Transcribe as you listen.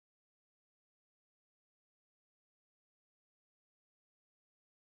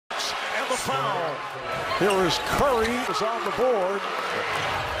foul. Here is Curry is on the board.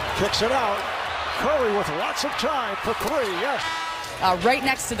 Kicks it out. Curry with lots of time for three. Yes. Right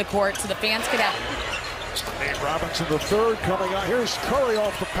next to the court so the fans could have. Nate Robinson, the third, coming out. Here's Curry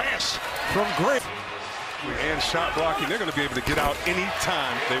off the pass from Green. And shot blocking, they're going to be able to get out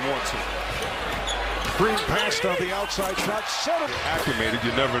anytime they want to. Green passed on the outside shot. Acclimated,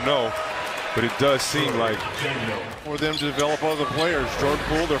 you never know. But it does seem like for them to develop other players. Jordan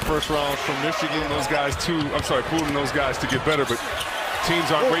Poole, their first round from Michigan. those guys pulling those guys to get better, but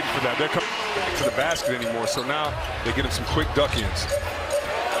teams aren't waiting for that. They're coming back to the basket anymore, so now they get them some quick duck-ins.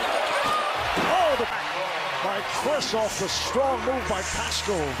 Oh, by Chris off the strong move by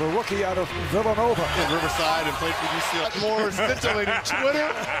Pascal, the rookie out of Villanova. In Riverside and played for UCLA. More scintillating Twitter.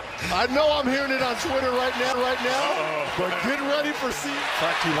 I know I'm hearing it on Twitter right now, but get ready for C. In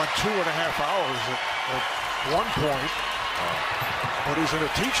fact, he went 2.5 hours at one point. But he's in a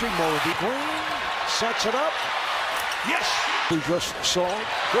teaching mode. Green sets it up. Yes! We just saw it.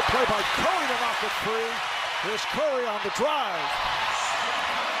 Good play by Curry to knock it free. Here's Curry on the drive.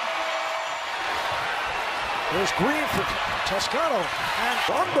 There's Green for Toscano and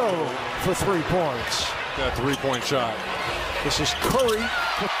Bondo for 3 points. That three-point shot. This is Curry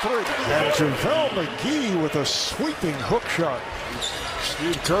for three. And JaVale McGee with a sweeping hook shot.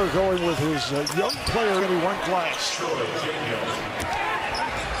 Steve Kerr going with his young player, and he went glass.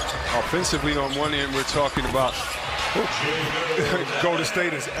 Offensively, on one end, we're talking about Golden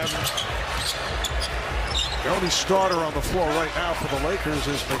State is the only starter on the floor right now for the Lakers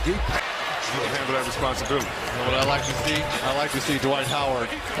is McGee. Handle that responsibility. You know what I like to see? I like to see Dwight Howard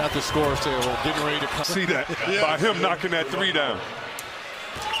at the scores table getting ready to come. See that by him knocking that three down.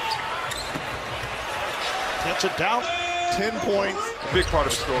 Gets it down. 10 points. Big part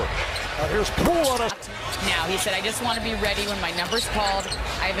of the story. Here's Poole on a. Now, he said, I just want to be ready when my number's called.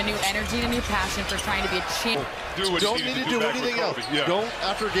 I have a new energy and a new passion for trying to be a champ. Don't need to do anything else. Yeah. Don't,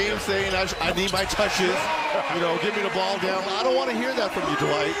 after game, saying, I need my touches. You know, give me the ball down. I don't want to hear that from you,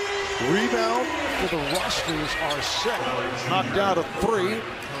 Dwight. Rebound. The rosters are set. Knocked out a three.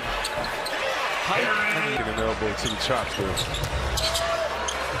 Get an elbow to the chops there.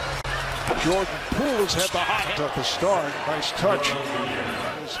 Jordan Poole has had the hot at the start. Nice touch.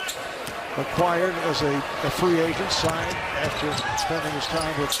 Acquired as a free agent, signed after spending his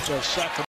time with Sacramento.